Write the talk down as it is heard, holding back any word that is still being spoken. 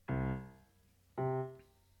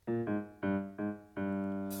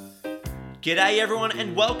G'day everyone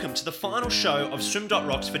and welcome to the final show of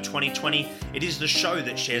Swim.Rocks for 2020. It is the show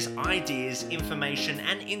that shares ideas, information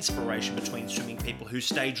and inspiration between swimming people who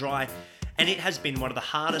stay dry. And it has been one of the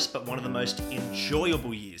hardest but one of the most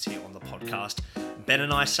enjoyable years here on the podcast. Ben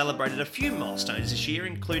and I celebrated a few milestones this year,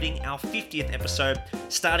 including our 50th episode,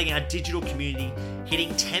 starting our digital community,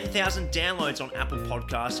 hitting 10,000 downloads on Apple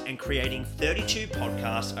Podcasts, and creating 32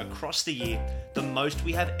 podcasts across the year, the most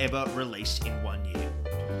we have ever released in 1 year.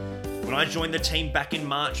 When I joined the team back in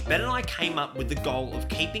March, Ben and I came up with the goal of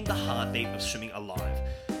keeping the heartbeat of swimming alive.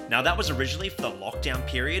 Now that was originally for the lockdown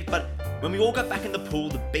period, but when we all got back in the pool,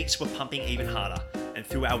 the beats were pumping even harder. And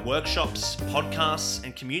through our workshops, podcasts,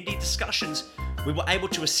 and community discussions, we were able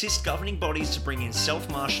to assist governing bodies to bring in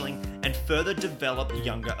self-marshalling and further develop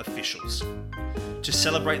younger officials. To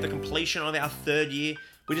celebrate the completion of our third year,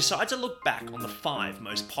 we decided to look back on the 5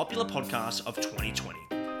 most popular podcasts of 2020.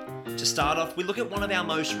 To start off, we look at one of our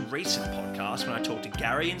most recent podcasts when I talked to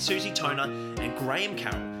Gary and Susie Toner and Graham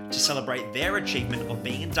Carroll to celebrate their achievement of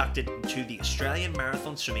being inducted into the Australian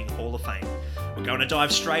Marathon Swimming Hall of Fame. We're going to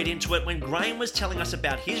dive straight into it when Graham was telling us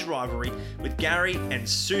about his rivalry with Gary and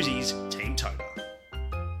Susie's Team Toner.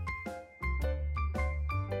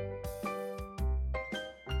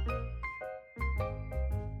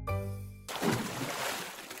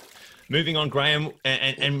 Moving on, Graham,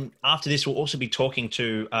 and after this, we'll also be talking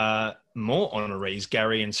to more honorees,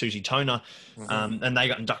 Gary and Susie Toner, and they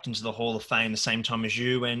got inducted into the Hall of Fame the same time as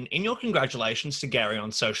you. And in your congratulations to Gary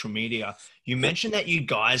on social media, you mentioned that you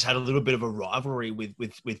guys had a little bit of a rivalry with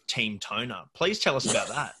Team Toner. Please tell us about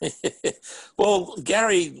that. Well,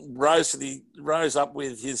 Gary rose up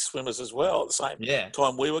with his swimmers as well at the same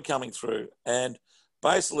time we were coming through, and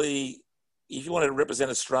basically, if you wanted to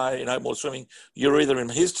represent Australia in open water swimming, you're either in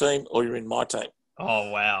his team or you're in my team.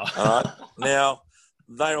 Oh, wow. All right. Now,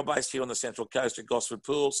 they were based here on the Central Coast at Gosford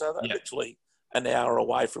Pool, so they're literally an hour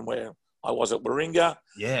away from where I was at Warringah.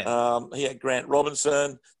 Yeah. He had Grant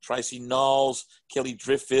Robinson, Tracy Knowles, Kelly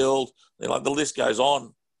Driffield. The list goes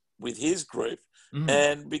on with his group.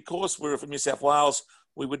 And because we were from New South Wales,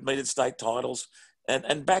 we would meet at state titles.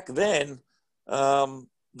 And back then,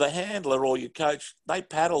 the handler or your coach, they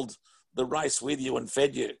paddled the race with you and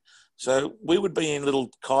fed you. So we would be in little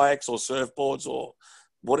kayaks or surfboards or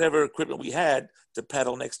whatever equipment we had to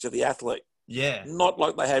paddle next to the athlete. Yeah. Not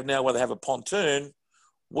like they have now where they have a pontoon.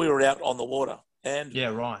 We were out on the water. And yeah,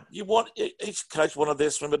 right. Each coach wanted their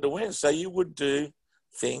swimmer to win. So you would do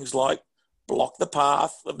things like block the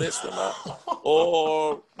path of their swimmer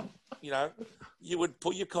or, you would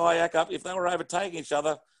put your kayak up. If they were overtaking each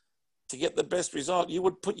other, to get the best result, you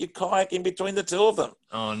would put your kayak in between the two of them.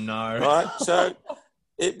 Oh, no. Right? So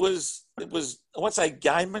it was, I won't say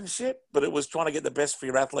gamemanship, but it was trying to get the best for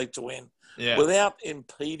your athlete to win without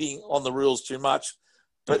impeding on the rules too much.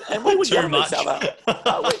 And we would give it to each other.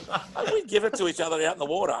 We'd give it to each other out in the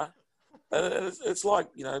water. And it's like,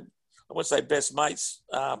 I won't say best mates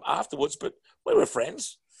afterwards, but we were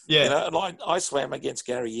friends. Yeah. And I swam against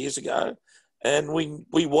Gary years ago, and we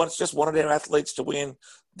just wanted our athletes to win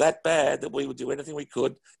that bad that we would do anything we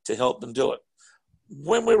could to help them do it.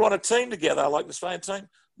 When we were on a team together, like the Australian team,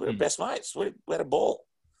 we were best mates. We had a ball.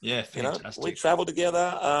 Yeah, fantastic. We travelled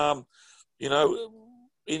together.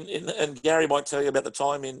 And Gary might tell you about the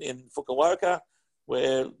time in Fukuoka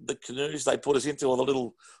where the canoes they put us into, all the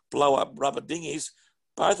little blow-up rubber dinghies,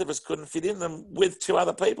 both of us couldn't fit in them with 2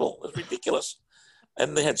 other people. It was ridiculous.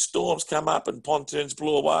 And they had storms come up and pontoons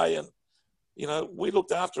blew away. And, we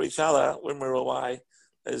looked after each other when we were away,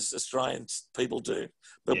 as Australian people do.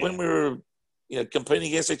 But when we were, competing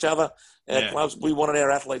against each other, our clubs, we wanted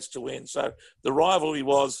our athletes to win. So the rivalry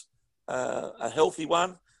was a healthy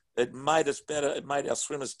one. It made us better. It made our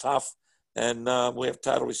swimmers tough. And we have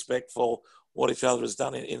total respect for what each other has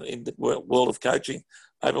done in the world of coaching,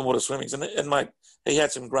 open water swimming. And mate, he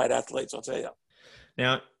had some great athletes, I'll tell you.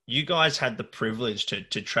 Now, you guys had the privilege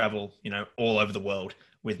to travel, all over the world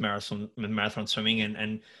with marathon swimming.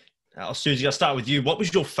 And Susie, I'll start with you. What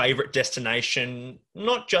was your favorite destination,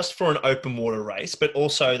 not just for an open water race, but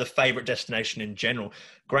also the favorite destination in general?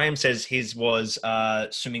 Graham says his was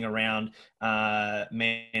swimming around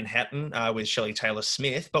Manhattan with Shelley Taylor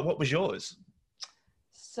Smith, but what was yours?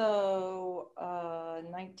 So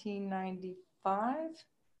 1995,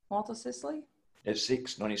 Malta, Sicily?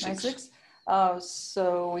 96.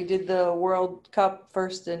 So we did the World Cup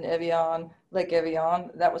first in Lake Evian.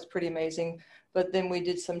 That was pretty amazing. But then we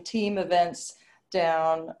did some team events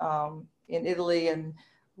down in Italy, and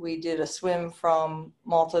we did a swim from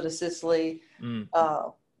Malta to Sicily.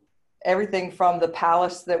 Everything from the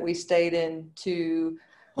palace that we stayed in to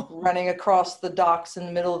running across the docks in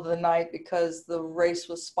the middle of the night because the race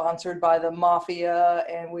was sponsored by the mafia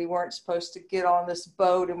and we weren't supposed to get on this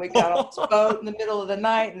boat, and we got on this boat in the middle of the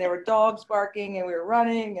night and there were dogs barking and we were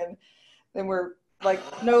running, and then we're like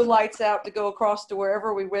no lights out to go across to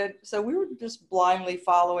wherever we went. So we were just blindly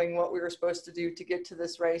following what we were supposed to do to get to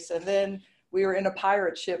this race. And then we were in a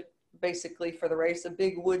pirate ship basically for the race, a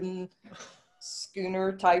big wooden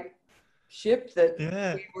schooner type ship that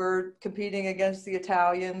we were competing against the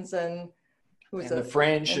Italians and the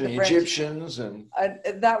French and the Egyptians and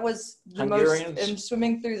that was the Hungarians. most, and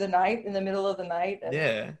swimming through the night in the middle of the night.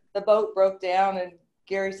 And the boat broke down and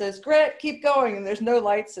Gary says, Grant, keep going. And there's no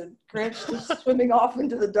lights, and Grant's just swimming off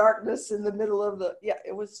into the darkness in the middle of the,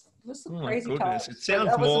 it was some crazy times. It sounds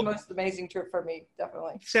that was the most amazing trip for me,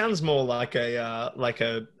 definitely. Sounds more like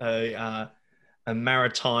a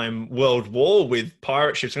maritime world war with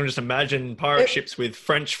pirate ships. I can just imagine pirate ships with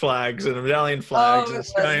French flags and Italian flags and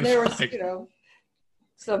Australian flags. There was,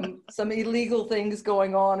 some illegal things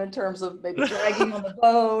going on in terms of maybe dragging on the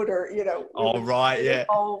boat or, all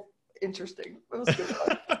interesting. It was good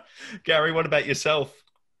fun. Gary, what about yourself?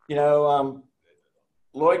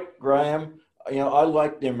 Like Graham, I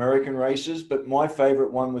like the American races, but my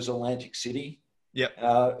favorite one was Atlantic City.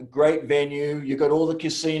 Yep. Great venue. You got all the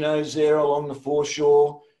casinos there along the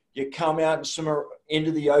foreshore. You come out and swim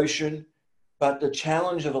into the ocean. But the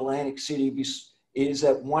challenge of Atlantic City is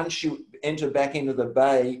that once you enter back into the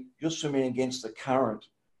bay, you're swimming against the current.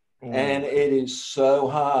 And it is so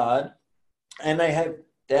hard. And they have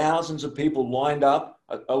thousands of people lined up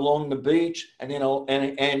along the beach and then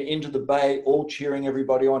and into the bay, all cheering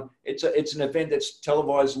everybody on. It's an event that's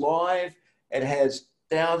televised live. It has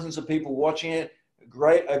thousands of people watching it.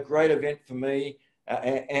 A great event for me,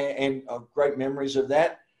 and great memories of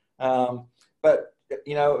that. But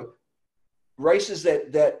races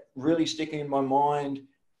that really stick in my mind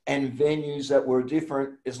and venues that were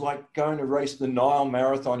different is like going to race the Nile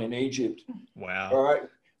Marathon in Egypt. Wow! All right.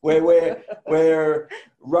 Where we're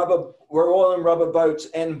all in rubber boats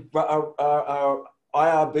and our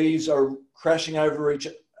IRBs are crashing over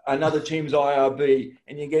another team's IRB,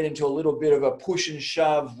 and you get into a little bit of a push and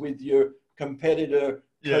shove with your competitor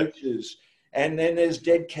coaches. And then there's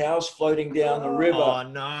dead cows floating down the river. Oh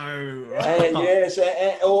no! And yes,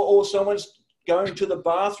 or someone's going to the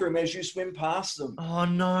bathroom as you swim past them. Oh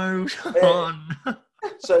no!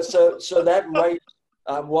 So that race.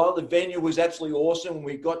 While the venue was absolutely awesome,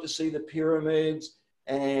 we got to see the pyramids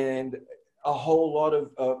and a whole lot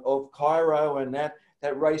of Cairo, and that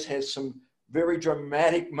race has some very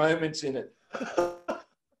dramatic moments in it.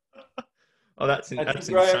 Oh, that's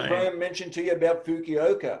insane. Graham mentioned to you about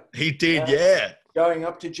Fukuoka. He did, Going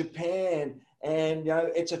up to Japan, and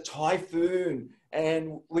it's a typhoon,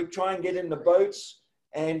 and we try and get in the boats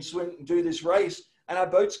and swim and do this race, and our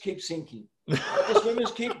boats keep sinking. But the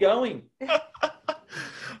swimmers keep going.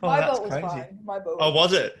 My boat was fine. My boat. Oh,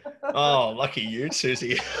 was it? Oh, lucky you,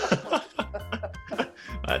 Susie.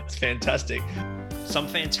 That's fantastic. Some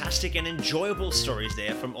fantastic and enjoyable stories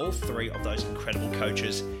there from all three of those incredible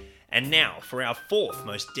coaches. And now, for our fourth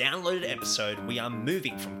most downloaded episode, we are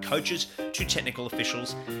moving from coaches to technical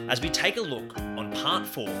officials as we take a look on part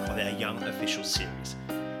 4 of our Young Officials series.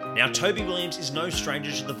 Now, Toby Williams is no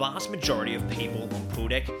stranger to the vast majority of people on pool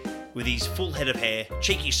deck. With his full head of hair,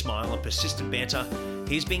 cheeky smile and persistent banter,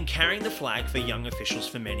 he's been carrying the flag for young officials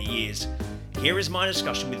for many years. Here is my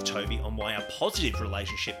discussion with Toby on why a positive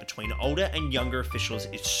relationship between older and younger officials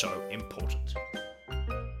is so important.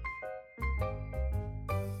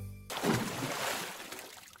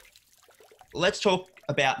 Let's talk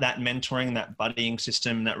about that mentoring, that buddying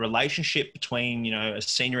system, that relationship between, a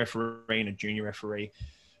senior referee and a junior referee.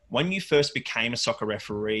 When you first became a soccer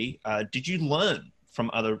referee, did you learn from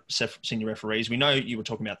other senior referees? We know you were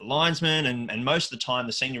talking about the linesman, and most of the time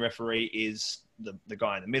the senior referee is the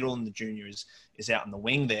guy in the middle and the junior is out in the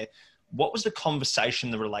wing there. What was the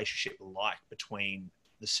conversation, the relationship like between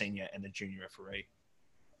the senior and the junior referee?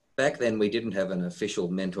 Back then, we didn't have an official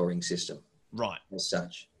mentoring system. Right. As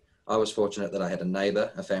such. I was fortunate that I had a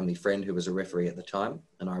neighbour, a family friend who was a referee at the time.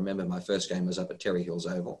 And I remember my first game was up at Terry Hills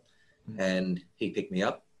Oval. And he picked me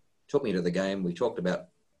up, took me to the game. We talked about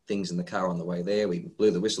things in the car on the way there. We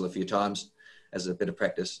blew the whistle a few times as a bit of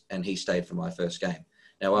practice, and he stayed for my first game.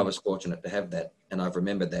 Now, I was fortunate to have that, and I've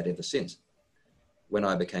remembered that ever since. When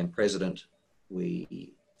I became president,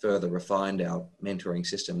 we further refined our mentoring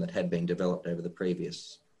system that had been developed over the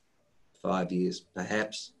previous 5 years,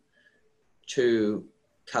 perhaps, to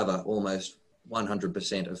cover almost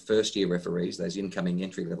 100% of first-year referees, those incoming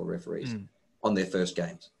entry-level referees, on their first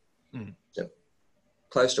games. So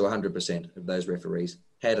close to 100% of those referees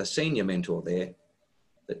had a senior mentor there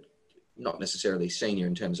not necessarily senior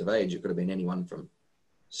in terms of age. It could have been anyone from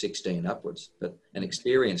 16 upwards, but an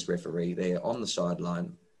experienced referee there on the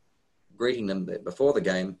sideline, greeting them before the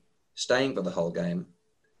game, staying for the whole game,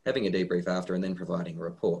 having a debrief after, and then providing a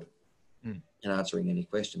report and answering any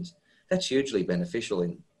questions. That's hugely beneficial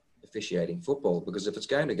in officiating football, because if it's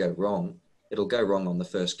going to go wrong, it'll go wrong on the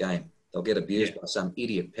first game. They'll get abused by some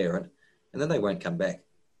idiot parent, and then they won't come back.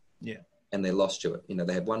 Yeah. And they're lost to it. You know,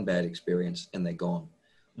 they have one bad experience and they're gone.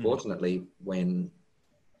 Fortunately, when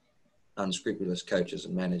unscrupulous coaches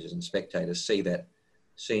and managers and spectators see that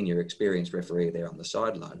senior experienced referee there on the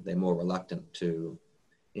sideline, they're more reluctant to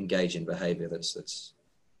engage in behaviour that's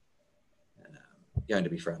going to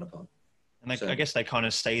be frowned upon. And I guess they kind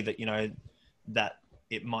of see that, you know, that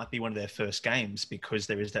it might be one of their first games because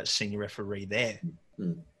there is that senior referee there.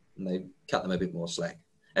 And they cut them a bit more slack,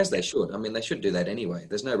 as they should. I mean, they should do that anyway.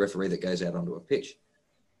 There's no referee that goes out onto a pitch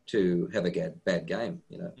to have a bad game,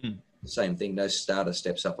 you know. The same thing, no starter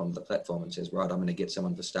steps up onto the platform and says, right, I'm going to get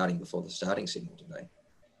someone for starting before the starting signal today.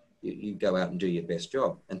 You go out and do your best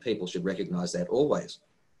job, and people should recognise that always,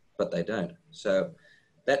 but they don't. So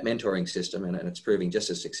that mentoring system, and it's proving just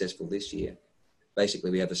as successful this year. Basically,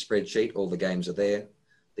 we have a spreadsheet, all the games are there.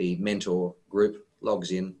 The mentor group logs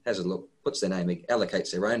in, has a look, puts their name,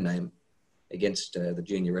 allocates their own name against the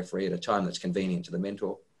junior referee at a time that's convenient to the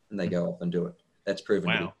mentor, and they go off and do it. That's proven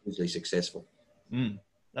to be hugely successful.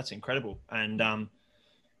 That's incredible. And I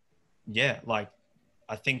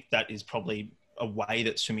think that is probably a way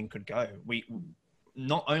that swimming could go. We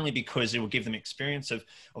not only because it will give them experience of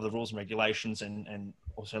the rules and regulations and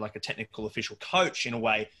also like a technical official coach in a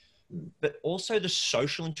way, but also the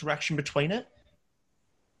social interaction between it.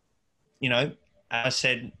 You know, as I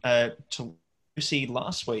said to Lucy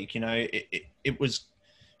last week, you know,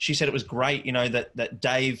 she said it was great, you know, that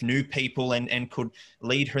Dave knew people and could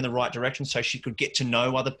lead her in the right direction so she could get to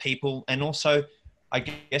know other people. And also, I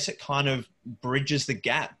guess it kind of bridges the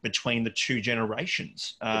gap between the two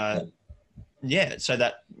generations. So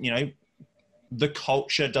that, you know, the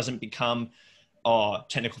culture doesn't become,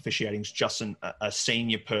 technical officiating is just a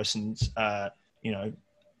senior person's, you know,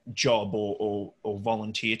 job or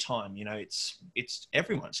volunteer time. You know, it's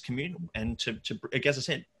everyone's communal, and to as I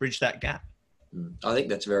said, bridge that gap. I think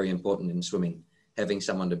that's very important in swimming, having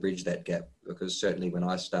someone to bridge that gap, because certainly when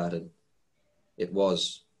I started, it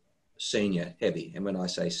was senior heavy. And when I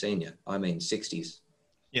say senior, I mean 60s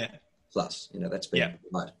plus, you know, that's been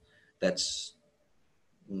right. That's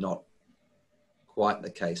not quite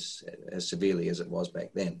the case as severely as it was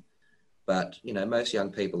back then. But, you know, most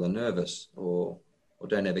young people are nervous or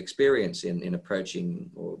don't have experience in approaching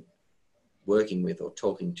or working with or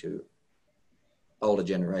talking to older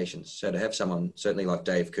generations. So to have someone certainly like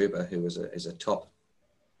Dave Cooper, who is a top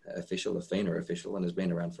official, a FINA official, and has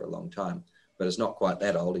been around for a long time, but is not quite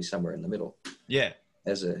that old. He's somewhere in the middle. Yeah.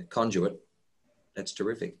 As a conduit, that's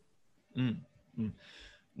terrific.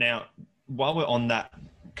 Now, while we're on that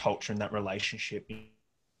culture and that relationship, I've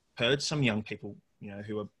heard some young people, you know,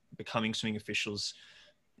 who are becoming swimming officials,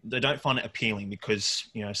 they don't find it appealing because,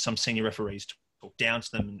 you know, some senior referees talk down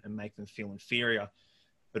to them and make them feel inferior.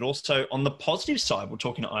 But also on the positive side, we're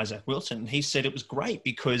talking to Isaac Wilson, and he said it was great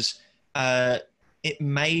because he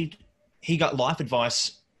got life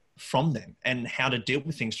advice from them and how to deal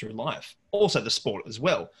with things through life. Also the sport as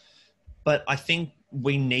well. But I think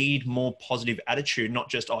we need more positive attitude, not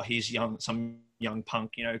just, he's some young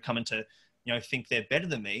punk, you know, coming to, you know, think they're better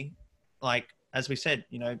than me. Like, as we said,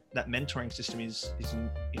 you know, that mentoring system is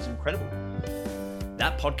incredible.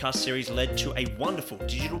 That podcast series led to a wonderful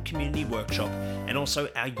digital community workshop and also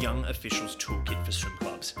our Young Officials Toolkit for swim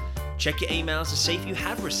clubs. Check your emails to see if you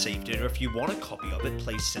have received it, or if you want a copy of it,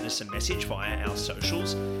 please send us a message via our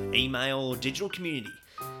socials, email, or digital community.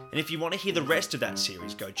 And if you want to hear the rest of that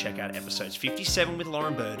series, go check out episodes 57 with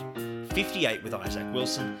Lauren Bird, 58 with Isaac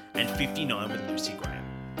Wilson, and 59 with Lucy Graham.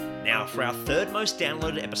 Now, for our third most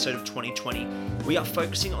downloaded episode of 2020, we are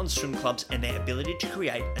focusing on swim clubs and their ability to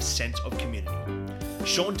create a sense of community.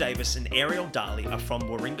 Sean Davis and Ariel Darley are from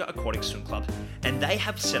Warringah Aquatic Swim Club, and they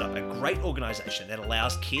have set up a great organisation that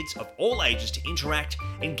allows kids of all ages to interact,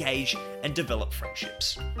 engage, and develop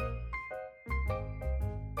friendships.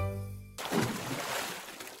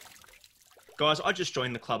 Guys, I just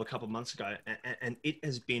joined the club a couple of months ago, and it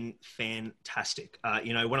has been fantastic.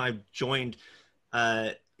 You know, when I joined,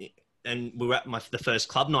 and we were at the first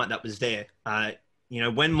club night that was there, you know,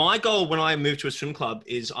 my goal when I move to a swim club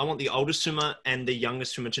is I want the oldest swimmer and the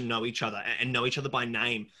youngest swimmer to know each other and know each other by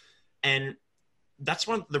name. And that's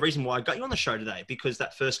the reason why I got you on the show today, because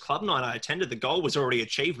that first club night I attended, the goal was already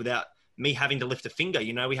achieved without me having to lift a finger.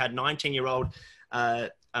 You know, we had 19-year-old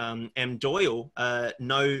M. Doyle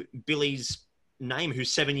know Billy's name,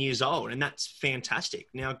 who's 7 years old, and that's fantastic.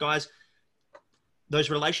 Now, guys, those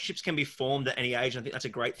relationships can be formed at any age. And I think that's a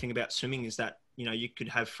great thing about swimming is that, you know, you could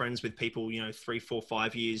have friends with people, you know, 3, 4,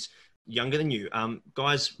 5 years younger than you.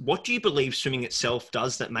 Guys, what do you believe swimming itself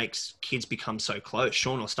does that makes kids become so close?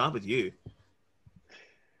 Sean, I'll start with you.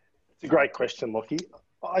 It's a great question, Lockie.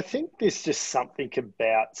 I think there's just something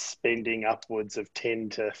about spending upwards of 10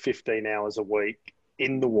 to 15 hours a week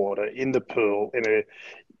in the water, in the pool,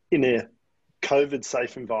 in a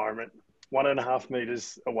COVID-safe environment, 1.5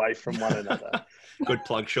 meters away from one another. Good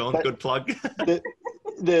plug, Sean. But good plug.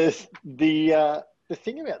 the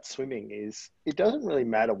thing about swimming is it doesn't really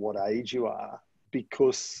matter what age you are,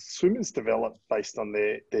 because swimmers develop based on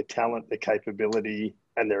their talent, their capability,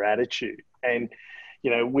 and their attitude. And you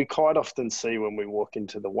know, we quite often see when we walk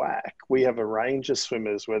into the WAC, we have a range of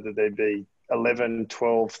swimmers, whether they be 11,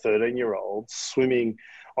 12, 13-year-olds swimming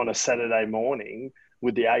on a Saturday morning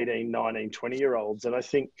with the 18, 19, 20-year-olds. And I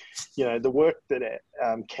think, you know, the work that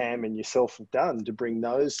Cam and yourself have done to bring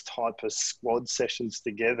those type of squad sessions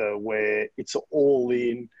together where it's all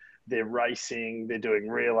in, they're racing, they're doing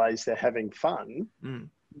relays, they're having fun,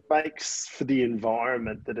 makes for the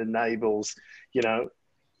environment that enables, you know,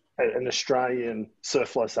 an Australian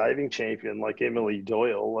surf life saving champion like Emily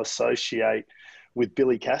Doyle associate with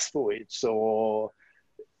Billy Kaspowicz or,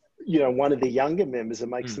 you know, one of the younger members,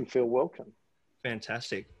 and makes them feel welcome.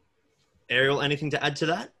 Fantastic. Ariel, anything to add to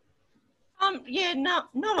that? Yeah, not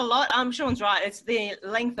a lot. Sean's right. It's the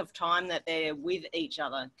length of time that they're with each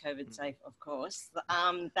other, COVID safe, of course,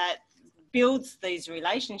 that builds these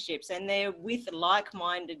relationships, and they're with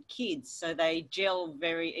like-minded kids, so they gel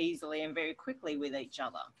very easily and very quickly with each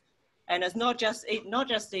other. And it's not just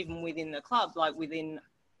even within the club, like within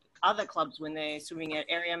other clubs when they're swimming at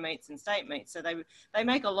area meets and state meets. So they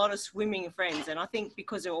make a lot of swimming friends. And I think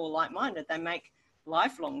because they're all like-minded, they make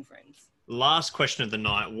lifelong friends. Last question of the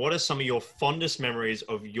night. What are some of your fondest memories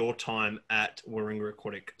of your time at Warringah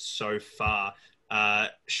Aquatic so far?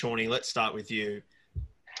 Shawnee, let's start with you.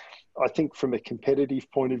 I think from a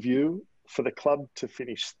competitive point of view, for the club to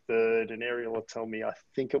finish third, and Ariel will tell me, I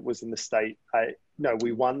think it was in the state.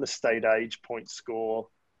 We won the state age point score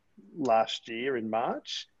last year in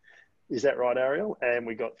March. Is that right, Ariel? And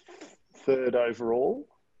we got third overall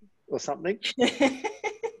or something.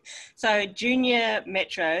 So junior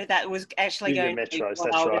metro, that was actually junior going to be metros, what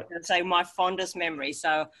that's I was right. going to say my fondest memory. So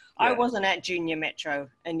yeah. I wasn't at junior metro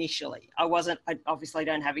initially. I obviously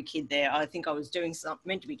don't have a kid there. I think I was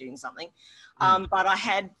meant to be doing something. But I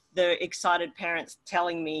had the excited parents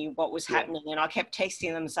telling me what was happening, and I kept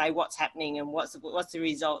texting them, say what's happening and what's the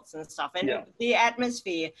results and stuff. And the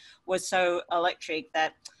atmosphere was so electric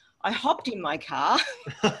that I hopped in my car,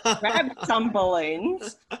 grabbed some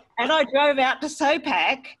balloons, and I drove out to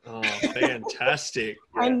Sopak. Oh, fantastic.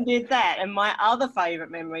 And did that. And my other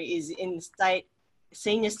favourite memory is in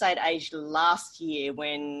senior state age last year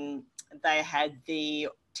when they had the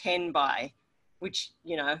 10 by, which,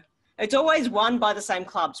 you know, it's always won by the same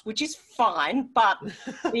clubs, which is fine, but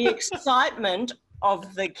the excitement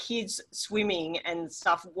of the kids swimming and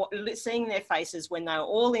stuff, seeing their faces when they're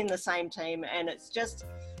all in the same team, and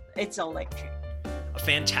it's electric. A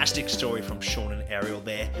fantastic story from Sean and Ariel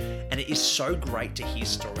there, and it is so great to hear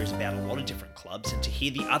stories about a lot of different clubs and to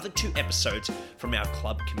hear the other 2 episodes from our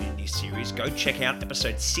club community series. Go check out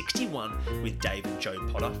episode 61 with Dave and Joe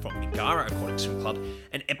Potter from Mingara Aquatic Swim Club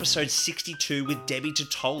and episode 62 with Debbie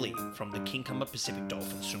Totoli from the Kincumber Pacific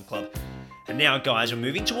Dolphin Swim Club. And now, guys, we're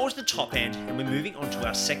moving towards the top end, and we're moving on to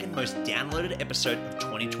our second most downloaded episode of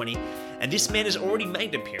 2020. And this man has already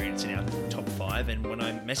made an appearance in our top 5, and when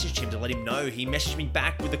I messaged him to let him know, he messaged me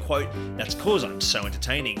back with the quote, "That's 'cause I'm so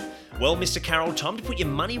entertaining." Well, Mr. Carroll, time to put your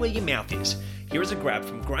money where your mouth is. Here is a grab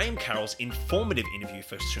from Graham Carroll's informative interview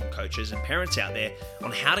for swim coaches and parents out there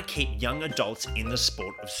on how to keep young adults in the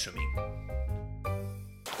sport of swimming.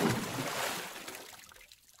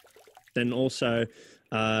 Then also,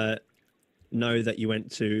 know that you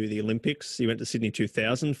went to the Olympics. You went to Sydney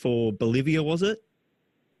 2000 for Bolivia, was it?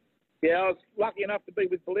 Yeah, I was lucky enough to be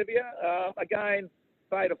with Bolivia. Again,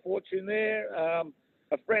 paid a fortune there.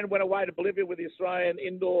 A friend went away to Bolivia with the Australian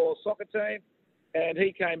indoor soccer team, and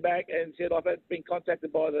he came back and said, I've been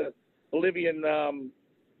contacted by the Bolivian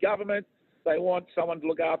government. They want someone to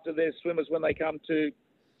look after their swimmers when they come to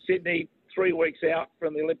Sydney 3 weeks out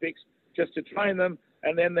from the Olympics just to train them,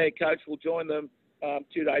 and then their coach will join them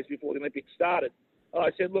 2 days before the Olympics started. And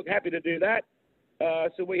I said, look, happy to do that.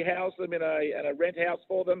 So we housed them in a rent house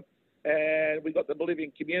for them, and we got the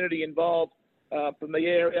Bolivian community involved from the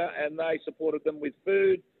area, and they supported them with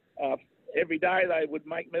food. Every day they would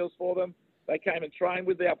make meals for them. They came and trained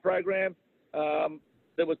with our program.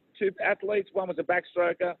 There were 2 athletes. One was a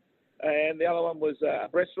backstroker, and the other one was a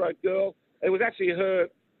breaststroke girl. It was actually her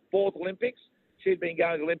 4th Olympics. She'd been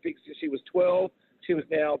going to Olympics since she was 12. She was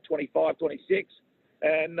now 25, 26.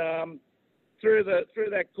 And through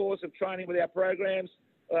that course of training with our programs,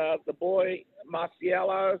 the boy,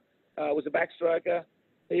 Marciello, was a backstroker.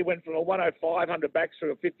 He went from a 105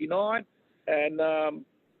 backstroke of 59, and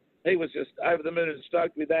he was just over the moon and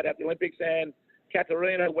stoked with that at the Olympics. And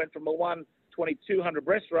Katerina went from a 122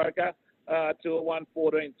 breaststroker to a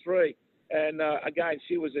 114.3. And again,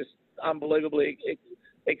 she was just unbelievably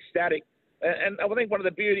ecstatic. And I think one of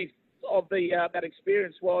the beauties of that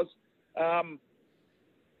experience was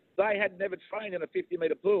they had never trained in a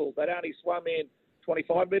 50-metre pool. They'd only swum in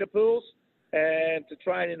 25-metre pools, and to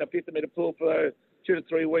train in a 50-metre pool for 2 to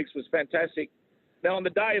 3 weeks was fantastic. Now, on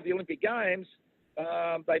the day of the Olympic Games,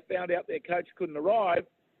 they found out their coach couldn't arrive,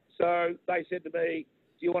 so they said to me,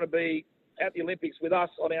 do you want to be at the Olympics with us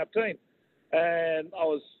on our team? And I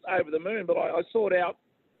was over the moon, but I sought out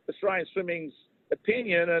Australian Swimming's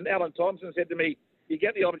opinion, and Alan Thompson said to me, you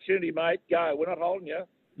get the opportunity, mate, go. We're not holding you.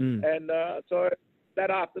 And so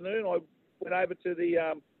that afternoon, I went over to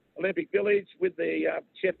the Olympic Village with the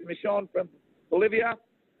chef de mission from Bolivia,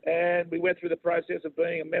 and we went through the process of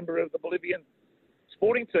being a member of the Bolivian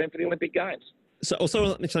sporting team for the Olympic Games. So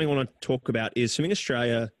also something I want to talk about is Swimming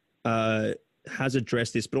Australia has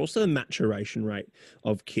addressed this, but also the maturation rate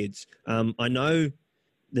of kids. I know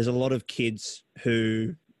there's a lot of kids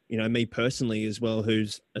who, you know, me personally as well,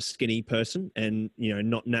 who's a skinny person and, you know,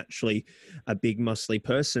 not naturally a big muscly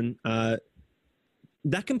person,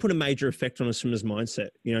 that can put a major effect on a swimmer's mindset,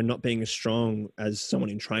 you know, not being as strong as someone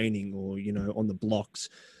in training or, you know, on the blocks.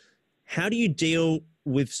 How do you deal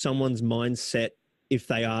with someone's mindset if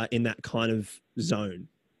they are in that kind of zone?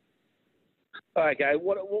 Okay,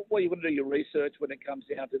 what you got to do your research when it comes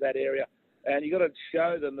down to that area, and you got to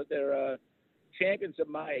show them that there are champions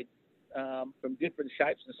are made from different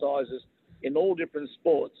shapes and sizes in all different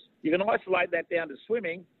sports. You can isolate that down to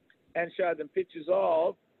swimming and show them pictures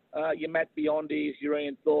of your Matt Biondis, your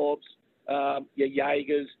Ian Thorpes, your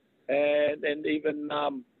Jaegers, and even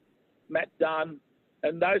Matt Dunn,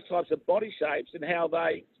 and those types of body shapes, and how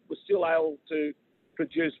they were still able to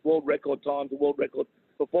produce world record times and world record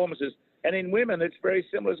performances. And in women, it's very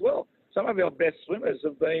similar as well. Some of our best swimmers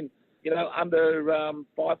have been, you know, under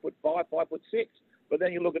 5'5", 5'6". But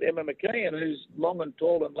then you look at Emma McKeon, who's long and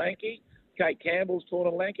tall and lanky. Kate Campbell's tall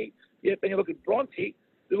and lanky. Yet then you look at Bronte,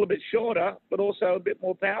 a little bit shorter, but also a bit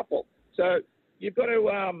more powerful. So you've got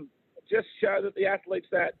to just show that the athletes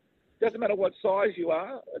that it doesn't matter what size you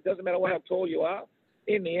are, it doesn't matter how tall you are.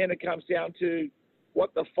 In the end, it comes down to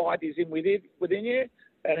what the fight is within you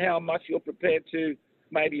and how much you're prepared to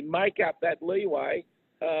maybe make up that leeway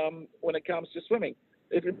when it comes to swimming.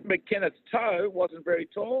 If McKenna's toe wasn't very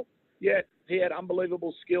tall, yet he had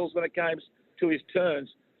unbelievable skills when it came to his turns.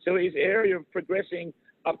 So his area of progressing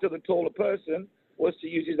up to the taller person was to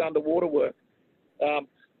use his underwater work.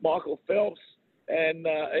 Michael Phelps and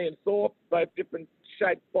Ian Thorpe, both different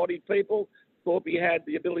shaped bodied people. Thorpe had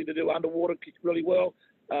the ability to do underwater really well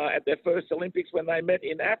at their first Olympics when they met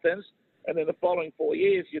in Athens. And then the following 4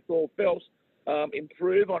 years, you saw Phelps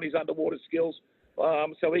improve on his underwater skills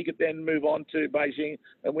so he could then move on to Beijing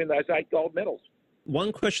and win those 8 gold medals.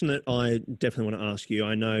 One question that I definitely want to ask you,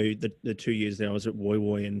 I know that the 2 years that I was at Woy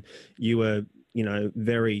Woy and you were, you know,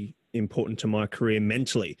 very important to my career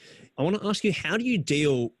mentally. I want to ask you, how do you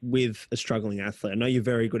deal with a struggling athlete? I know you're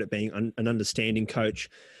very good at being an understanding coach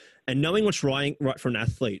and knowing what's right for an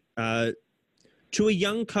athlete. To a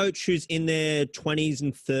young coach who's in their 20s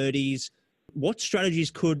and 30s, what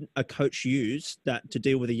strategies could a coach use to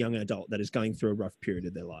deal with a young adult that is going through a rough period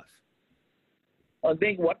of their life? I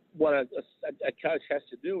think what a coach has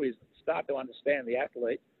to do is start to understand the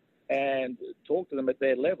athlete and talk to them at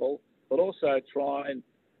their level, but also try and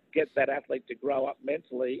get that athlete to grow up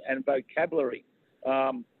mentally and vocabulary.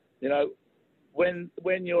 You know, when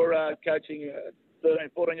you're coaching 13,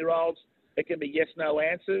 14-year-olds, it can be yes/no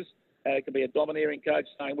answers. It can be a domineering coach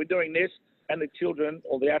saying, we're doing this, and the children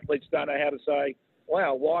or the athletes don't know how to say,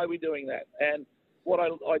 wow, why are we doing that? And what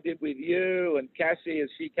I did with you and Cassie as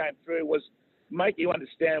she came through was make you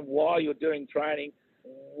understand why you're doing training,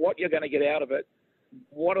 what you're going to get out of it,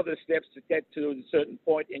 what are the steps to get to a certain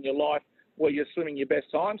point in your life where you're swimming your best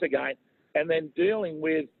times again, and then dealing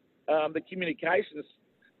with the communications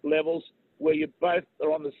levels where you both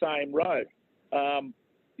are on the same road.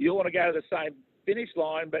 You want to go to the same finish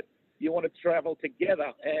line, but you want to travel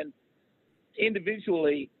together, and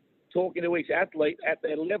individually talking to each athlete at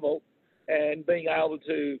their level and being able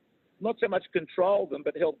to not so much control them,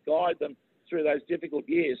 but help guide them through those difficult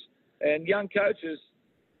years. And young coaches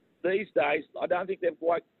these days, I don't think they've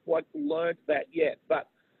quite learned that yet. But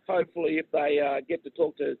hopefully, if they get to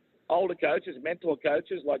talk to older coaches, mentor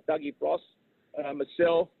coaches like Dougie Frost,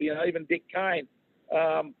 myself, even Dick Kane,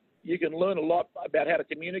 you can learn a lot about how to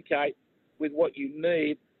communicate with what you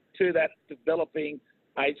need to that developing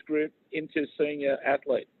age group into senior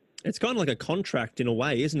athlete. It's kind of like a contract in a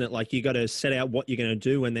way, isn't it? Like you got to set out what you're going to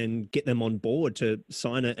do and then get them on board to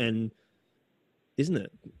sign it, and isn't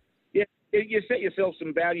it? Yeah, you set yourself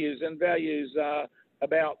some values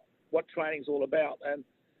about what training's all about. And,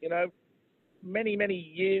 many, many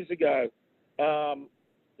years ago,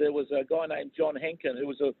 there was a guy named John Henkin who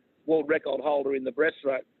was a world record holder in the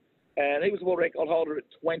breaststroke. And he was a world record holder at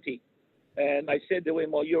 20. And they said to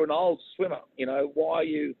him, well, you're an old swimmer. Why are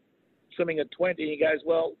you swimming at 20? And he goes,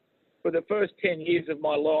 well, for the first 10 years of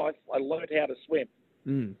my life, I learned how to swim.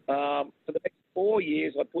 For the next 4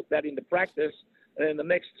 years, I put that into practice. And in the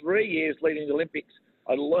next 3 years leading to the Olympics,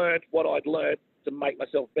 I learned what I'd learned to make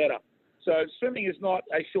myself better. So swimming is not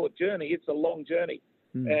a short journey. It's a long journey.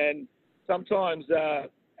 And sometimes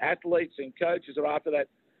athletes and coaches are after that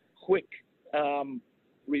quick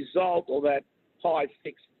result or that high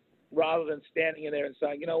fix, rather than standing in there and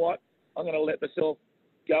saying, you know what, I'm going to let myself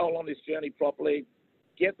go on this journey properly,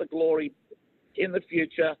 get the glory in the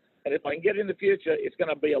future. And if I can get it in the future, it's going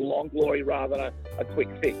to be a long glory rather than a quick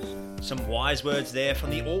fix. Some wise words there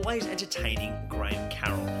from the always entertaining Graham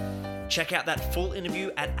Carroll. Check out that full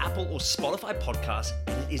interview at Apple or Spotify podcast,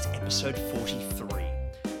 and it is episode 43.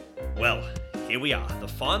 Well, here we are, the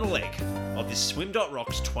final leg of this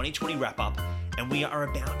Swim.Rocks 2020 wrap-up, and we are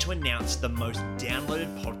about to announce the most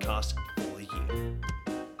downloaded podcast for the year.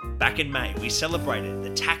 Back in May, we celebrated the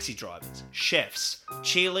taxi drivers, chefs,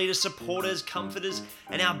 cheerleaders, supporters, comforters,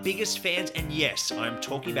 and our biggest fans, and yes, I am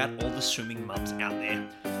talking about all the swimming mums out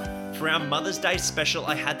there. For our Mother's Day special,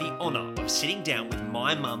 I had the honour of sitting down with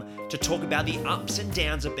my mum to talk about the ups and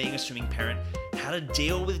downs of being a swimming parent, how to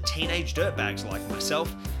deal with teenage dirtbags like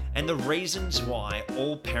myself, and the reasons why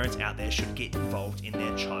all parents out there should get involved in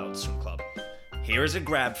their child's swim club. Here is a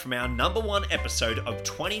grab from our #1 episode of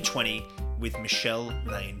 2020 with Michelle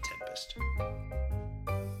Vane Tempest.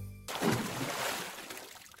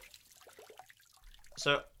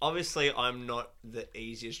 So obviously I'm not the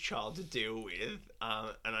easiest child to deal with,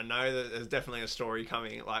 and I know that there's definitely a story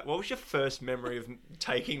coming. Like, what was your first memory of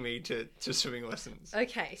taking me to swimming lessons?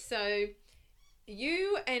 Okay, so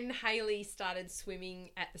you and Hayley started swimming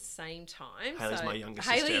at the same time. Hayley's my younger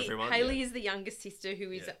sister, everyone. Hayley is the younger sister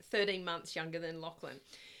who is 13 months younger than Lachlan.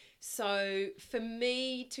 So for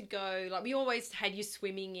me to go, like, we always had you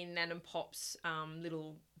swimming in Nan and Pop's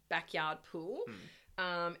little backyard pool.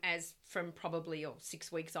 As from probably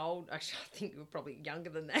 6 weeks old. Actually, I think you were probably younger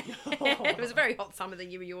than that. It was a very hot summer the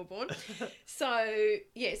year you were born. So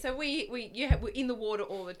we were in the water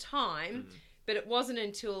all the time. But it wasn't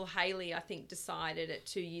until Hayley, I think, decided at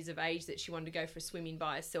 2 years of age that she wanted to go for a swim in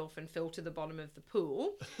by herself and fell to the bottom of the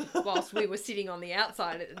pool whilst we were sitting on the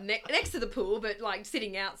outside next to the pool, but like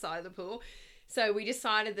sitting outside of the pool. So we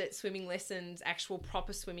decided that swimming lessons, actual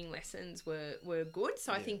proper swimming lessons were good.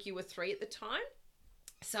 So I think you were 3 at the time.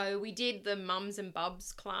 So we did the mums and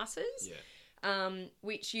bubs classes,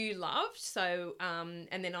 which you loved. So,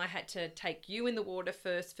 and then I had to take you in the water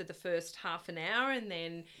first for the first half an hour, and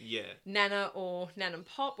then Nana or Nan and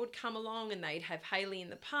Pop would come along and they'd have Hayley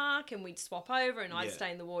in the park and we'd swap over and I'd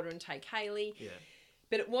stay in the water and take Hayley.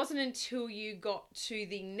 But it wasn't until you got to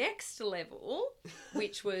the next level,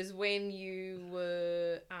 which was when you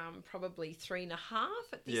were probably 3.5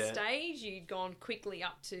 at this stage. You'd gone quickly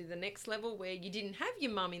up to the next level where you didn't have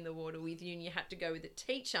your mum in the water with you and you had to go with a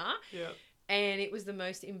teacher. And it was the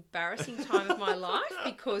most embarrassing time of my life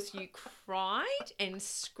because you cried and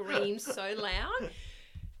screamed so loud.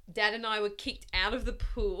 Dad and I were kicked out of the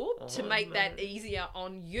pool to make that easier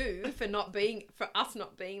on you for us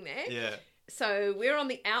not being there. So we're on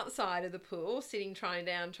the outside of the pool, sitting trying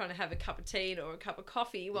to have a cup of tea or a cup of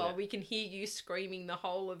coffee while we can hear you screaming the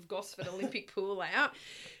whole of Gosford Olympic pool out.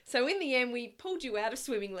 So in the end, we pulled you out of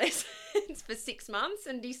swimming lessons for 6 months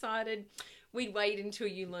and decided we'd wait until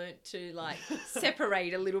you learnt to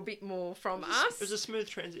separate a little bit more from us. It was a smooth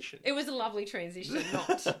transition. It was a lovely transition,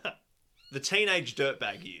 not. The teenage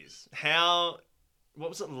dirtbag years. What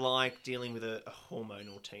was it like dealing with a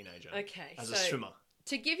hormonal teenager? Okay, as a swimmer?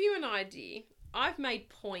 To give you an idea, I've made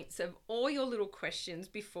points of all your little questions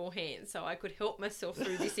beforehand so I could help myself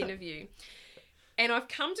through this interview. And I've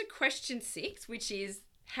come to question 6, which is,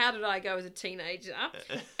 how did I go as a teenager?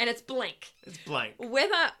 And it's blank. It's blank.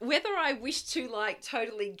 Whether I wish to like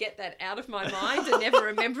totally get that out of my mind and never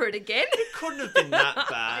remember it again. It couldn't have been that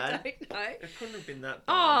bad. I don't know. It couldn't have been that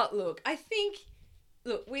bad. Oh, look, I think,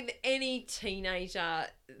 with any teenager,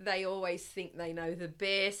 they always think they know the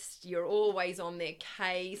best. You're always on their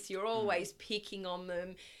case. You're always picking on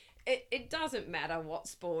them. It doesn't matter what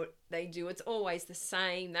sport they do. It's always the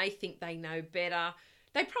same. They think they know better.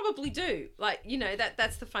 They probably do. Like,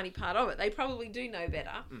 that's the funny part of it. They probably do know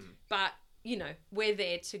better. But, we're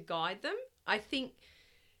there to guide them. I think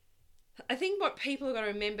what people have got to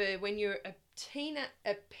remember when you're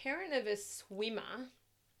a parent of a swimmer,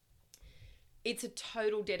 it's a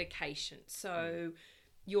total dedication. So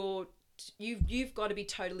you've got to be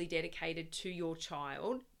totally dedicated to your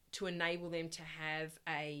child to enable them to have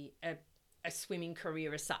a swimming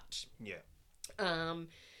career as such. Yeah.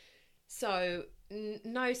 So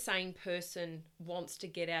no sane person wants to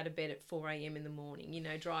get out of bed at 4 a.m. in the morning,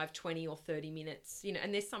 drive 20 or 30 minutes,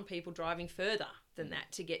 and there's some people driving further than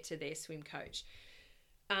that to get to their swim coach.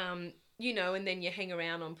 And then you hang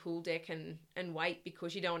around on pool deck and wait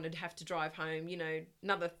because you don't want to have to drive home,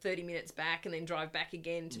 another 30 minutes back and then drive back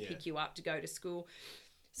again to pick you up to go to school.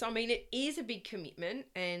 So, I mean, it is a big commitment.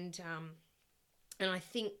 And I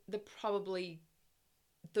think the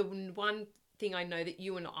one thing I know that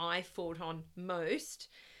you and I fought on most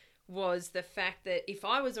was the fact that if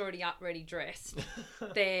I was already up, ready, dressed,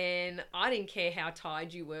 then I didn't care how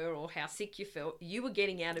tired you were or how sick you felt. You were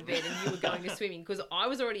getting out of bed and you were going to swimming because I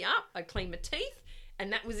was already up. I cleaned my teeth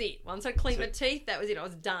and that was it. Once I cleaned my teeth, that was it. I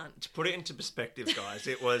was done. To put it into perspective, guys,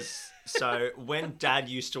 it was so when Dad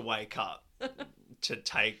used to wake up to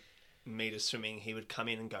take me to swimming, he would come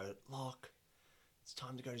in and go, Locke, it's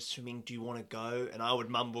time to go to swimming. Do you want to go? And I would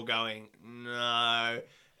mumble going, no.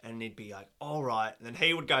 And he'd be like, all right. And then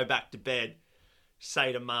he would go back to bed,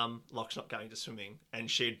 say to Mum, Locke's not going to swimming. And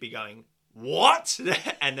she'd be going, what?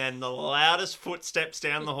 And then the loudest footsteps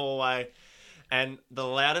down the hallway. And the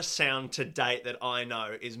loudest sound to date that I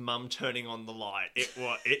know is Mum turning on the light.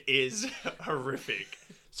 It is horrific.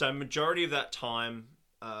 So majority of that time,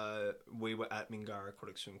 we were at Mingara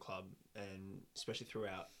Aquatic Swim Club, and especially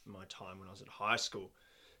throughout my time when I was at high school,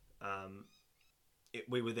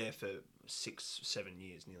 we were there for 6-7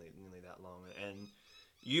 years, nearly that long. And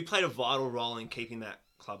you played a vital role in keeping that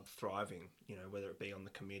club thriving, whether it be on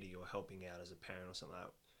the committee or helping out as a parent or something like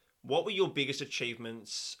that. What were your biggest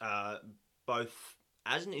achievements, both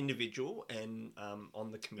as an individual and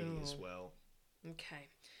on the committee as well? Okay.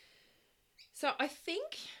 So I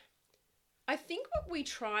think what we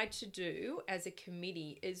tried to do as a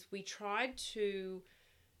committee is we tried to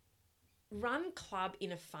run club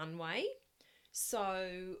in a fun way.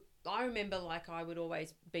 So I remember I would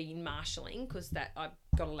always be in marshalling because I've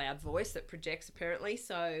got a loud voice that projects apparently.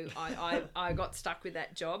 So I got stuck with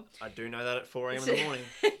that job. I do know that at 4 a.m. in the morning.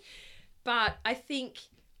 But I think,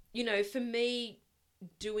 for me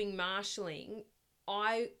doing marshalling,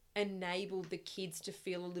 I enabled the kids to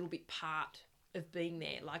feel a little bit part of being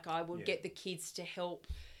there. I would get the kids to help,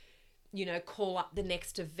 call up the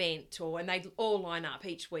next event and they'd all line up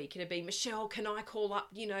each week. It'd be, Michelle, can I call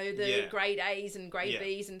up, the grade A's and grade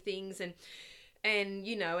B's and things.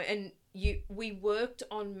 We worked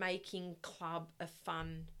on making club a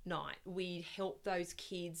fun night. We helped those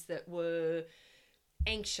kids that were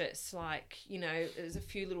anxious, there's a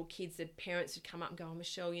few little kids that parents would come up and go, oh,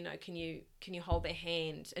 Michelle, can you hold their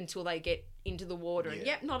hand until they get into the water? And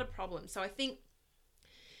not a problem. So I think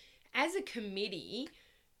as a committee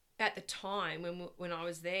at the time when I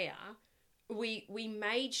was there, we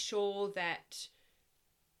made sure that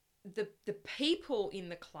the people in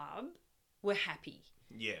the club were happy.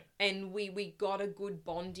 Yeah. And we got a good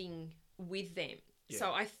bonding with them. Yeah.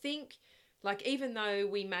 So I think even though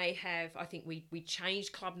we may have, I think we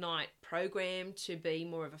changed club night program to be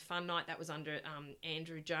more of a fun night. That was under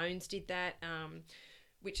Andrew Jones did that,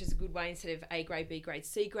 which is a good way. Instead of A grade, B grade,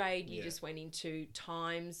 C grade, you just went into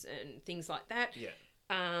times and things like that. Yeah.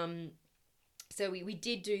 So we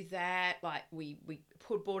did do that. We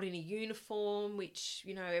bought in a uniform, which,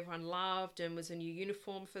 everyone loved and was a new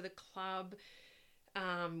uniform for the club.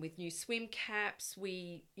 With new swim caps,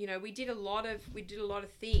 we did a lot of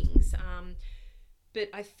things. But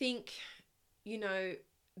I think,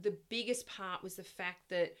 the biggest part was the fact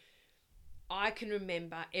that I can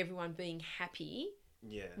remember everyone being happy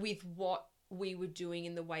with what we were doing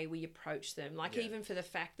and the way we approached them. Even for the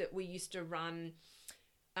fact that we used to run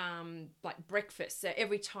breakfast. So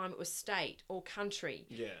every time it was state or country,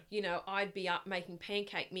 I'd be up making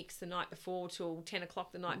pancake mix the night before till 10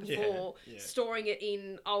 o'clock the night before, storing it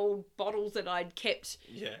in old bottles that I'd kept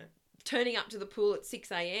turning up to the pool at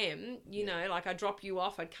 6 a.m., you know, like I'd drop you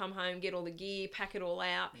off, I'd come home, get all the gear, pack it all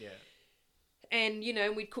out. Yeah. And, you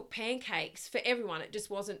know, we'd cook pancakes for everyone. It just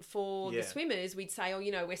wasn't for the swimmers. We'd say, oh, you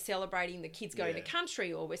know, we're celebrating the kids going to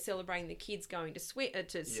country, or we're celebrating the kids going to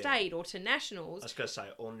state or to nationals. I was going to say,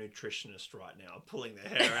 all nutritionists right now are pulling their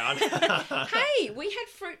hair out. Hey, we had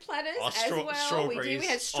fruit platters as well. We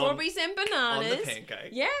had strawberries and bananas. On the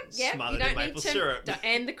pancake. Yeah. Smothered in maple syrup.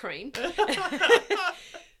 And the cream.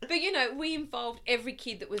 But, you know, we involved every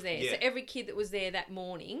kid that was there. Yeah. So every kid that was there that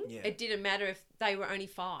morning, it didn't matter if they were only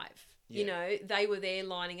 5. You know, they were there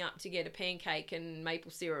lining up to get a pancake and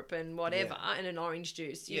maple syrup and whatever and an orange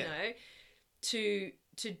juice, you know, to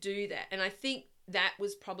do that. And I think that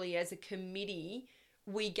was probably, as a committee,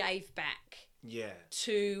 we gave back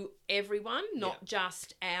to everyone, not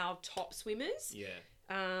just our top swimmers.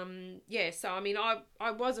 So, I mean,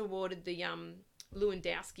 I was awarded the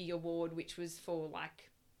Lewandowski Award, which was for,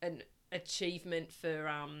 like, an achievement for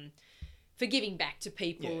giving back to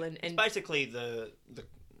people. And it's basically the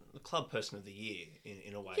club person of the year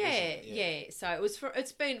in a way. Yeah, isn't it? So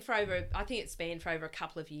it's been for over, I think it's been for over a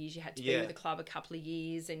couple of years. You had to be with the club a couple of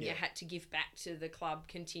years, and you had to give back to the club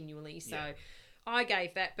continually. So I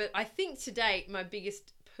gave that. But I think to date, my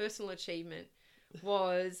biggest personal achievement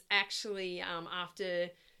was actually after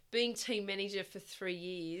being team manager for 3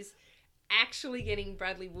 years, actually getting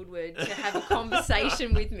Bradley Woodward to have a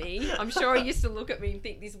conversation with me. I'm sure he used to look at me and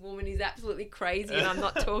think this woman is absolutely crazy and I'm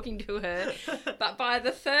not talking to her. But by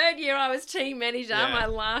the 3rd year I was team manager, my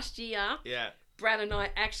last year, Brad and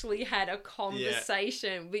I actually had a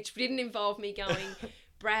conversation, which didn't involve me going,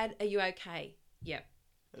 Brad, are you okay? Yep.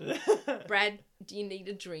 Brad, do you need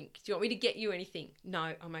a drink? Do you want me to get you anything?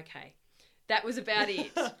 No, I'm okay. That was about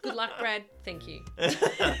it. Good luck, Brad. Thank you.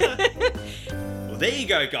 Well, there you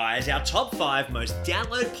go, guys. Our top 5 most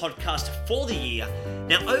downloaded podcast for the year.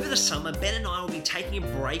 Now, over the summer, Ben and I will be taking a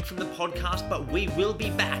break from the podcast, but we will be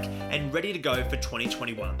back and ready to go for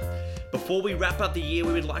 2021. Before we wrap up the year,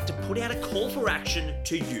 we would like to put out a call for action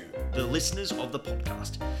to you, the listeners of the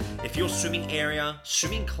podcast. If your swimming area,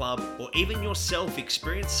 swimming club, or even yourself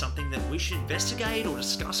experience something that we should investigate or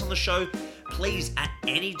discuss on the show, please at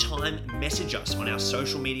any time message us on our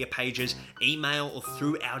social media pages, email, or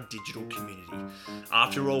through our digital community.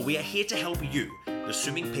 After all, we are here to help you, the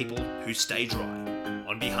swimming people who stay dry.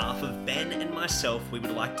 On behalf of Ben and myself, we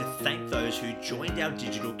would like to thank those who joined our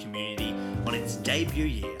digital community on its debut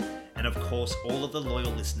year, and of course all of the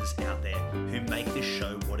loyal listeners out there who make this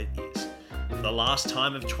show what it is. For the last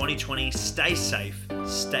time of 2020, stay safe,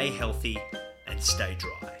 stay healthy, and stay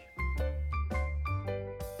dry.